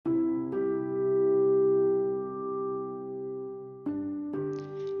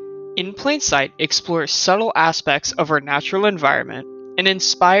In Plain Sight explores subtle aspects of our natural environment and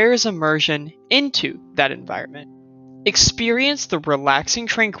inspires immersion into that environment. Experience the relaxing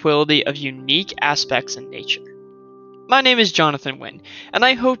tranquility of unique aspects in nature. My name is Jonathan Wynn, and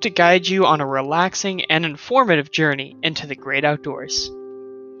I hope to guide you on a relaxing and informative journey into the great outdoors.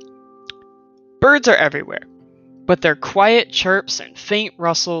 Birds are everywhere, but their quiet chirps and faint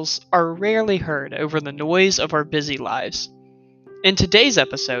rustles are rarely heard over the noise of our busy lives. In today's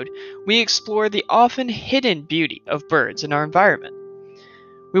episode, we explore the often hidden beauty of birds in our environment.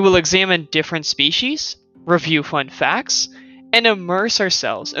 We will examine different species, review fun facts, and immerse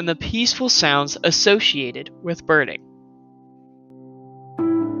ourselves in the peaceful sounds associated with birding.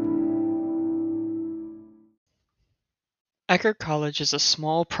 Eckerd College is a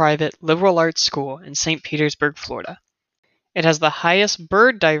small private liberal arts school in St. Petersburg, Florida. It has the highest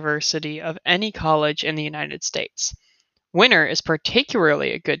bird diversity of any college in the United States. Winter is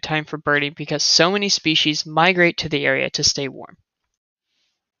particularly a good time for birding because so many species migrate to the area to stay warm.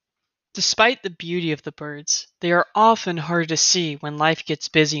 Despite the beauty of the birds, they are often hard to see when life gets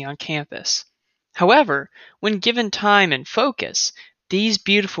busy on campus. However, when given time and focus, these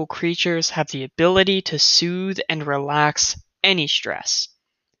beautiful creatures have the ability to soothe and relax any stress.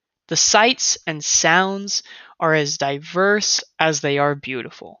 The sights and sounds are as diverse as they are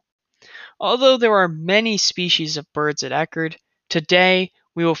beautiful. Although there are many species of birds at Eckerd, today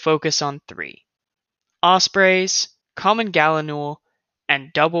we will focus on three: ospreys, common gallinule,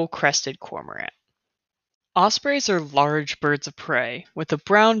 and double-crested cormorant. Ospreys are large birds of prey with a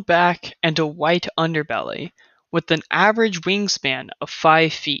brown back and a white underbelly, with an average wingspan of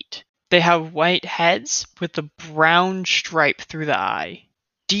 5 feet. They have white heads with a brown stripe through the eye,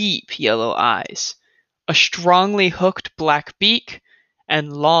 deep yellow eyes, a strongly hooked black beak,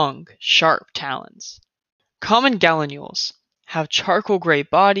 and long, sharp talons. Common gallinules have charcoal gray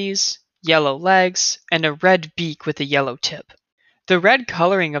bodies, yellow legs, and a red beak with a yellow tip. The red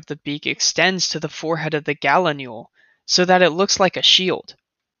coloring of the beak extends to the forehead of the gallinule so that it looks like a shield.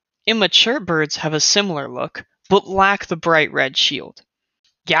 Immature birds have a similar look, but lack the bright red shield.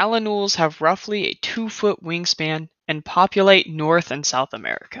 Gallinules have roughly a 2-foot wingspan and populate North and South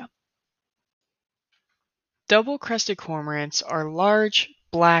America. Double-crested cormorants are large,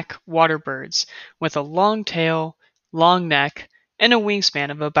 black water birds with a long tail, long neck, and a wingspan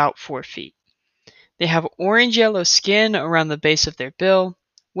of about 4 feet. They have orange-yellow skin around the base of their bill,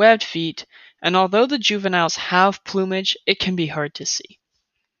 webbed feet, and although the juveniles have plumage, it can be hard to see.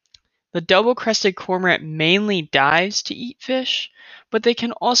 The double-crested cormorant mainly dives to eat fish, but they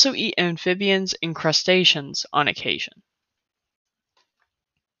can also eat amphibians and crustaceans on occasion.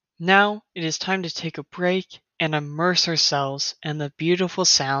 Now it is time to take a break and immerse ourselves in the beautiful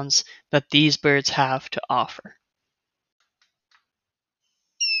sounds that these birds have to offer.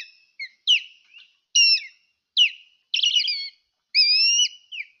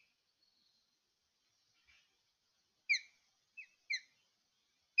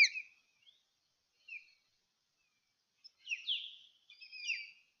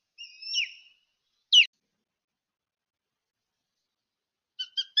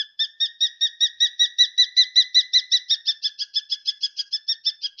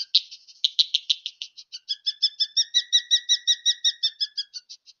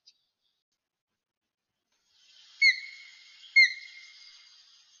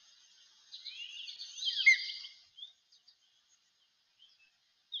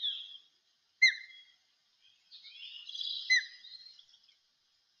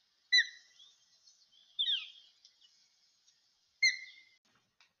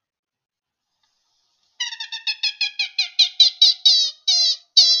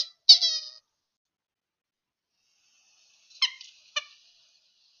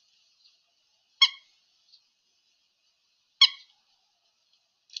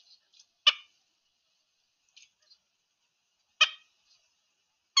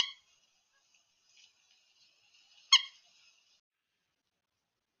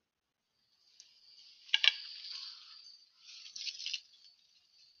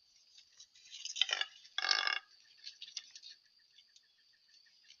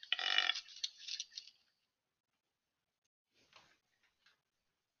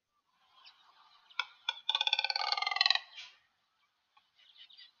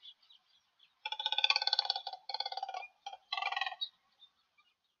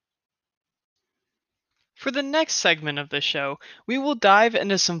 For the next segment of the show, we will dive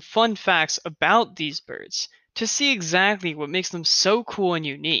into some fun facts about these birds to see exactly what makes them so cool and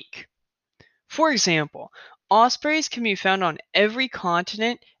unique. For example, ospreys can be found on every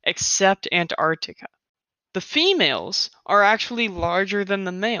continent except Antarctica. The females are actually larger than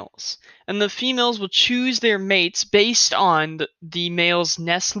the males, and the females will choose their mates based on the male's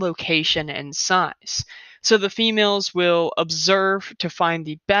nest location and size. So the females will observe to find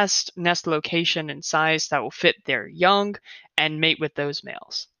the best nest location and size that will fit their young and mate with those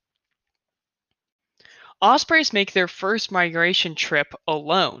males. Ospreys make their first migration trip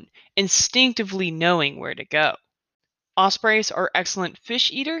alone, instinctively knowing where to go. Ospreys are excellent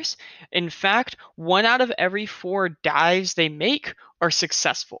fish eaters. In fact, 1 out of every 4 dives they make are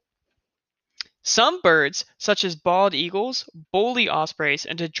successful. Some birds, such as bald eagles, bully ospreys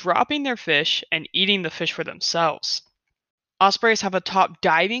into dropping their fish and eating the fish for themselves. Ospreys have a top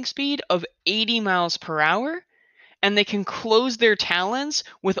diving speed of 80 miles per hour, and they can close their talons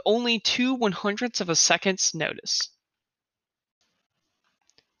with only 2/100ths of a second's notice.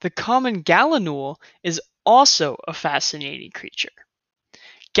 The common gallinule is also a fascinating creature.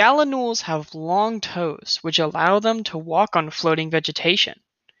 Gallinules have long toes, which allow them to walk on floating vegetation.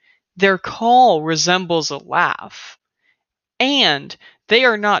 Their call resembles a laugh. And they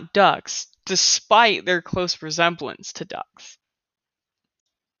are not ducks, despite their close resemblance to ducks.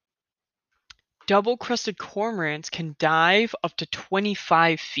 Double-crested cormorants can dive up to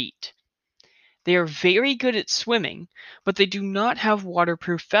 25 feet. They are very good at swimming, but they do not have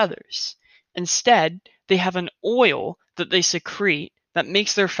waterproof feathers. Instead, they have an oil that they secrete that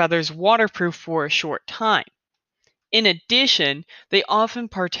makes their feathers waterproof for a short time. In addition, they often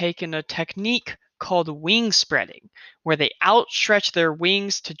partake in a technique called wing spreading, where they outstretch their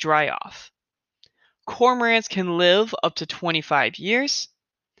wings to dry off. Cormorants can live up to 25 years.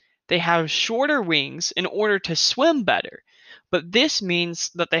 They have shorter wings in order to swim better, but this means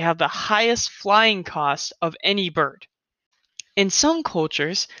that they have the highest flying cost of any bird. In some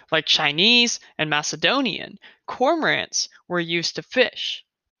cultures, like Chinese and Macedonian, cormorants were used to fish.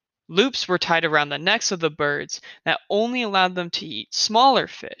 Loops were tied around the necks of the birds that only allowed them to eat smaller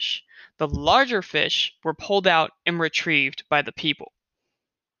fish. The larger fish were pulled out and retrieved by the people.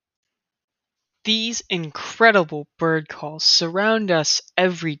 These incredible bird calls surround us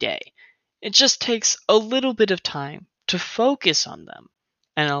every day. It just takes a little bit of time to focus on them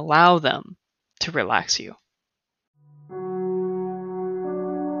and allow them to relax you.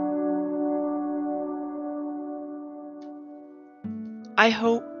 I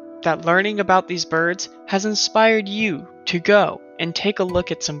hope that learning about these birds has inspired you to go and take a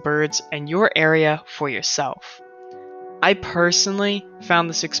look at some birds in your area for yourself. I personally found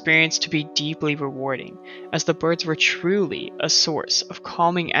this experience to be deeply rewarding, as the birds were truly a source of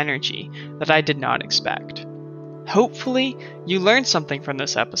calming energy that I did not expect. Hopefully, you learned something from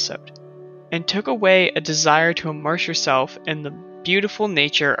this episode and took away a desire to immerse yourself in the beautiful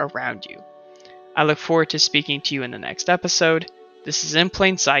nature around you. I look forward to speaking to you in the next episode. This is In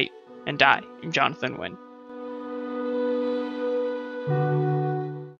Plain Sight, and I am Jonathan Wynn.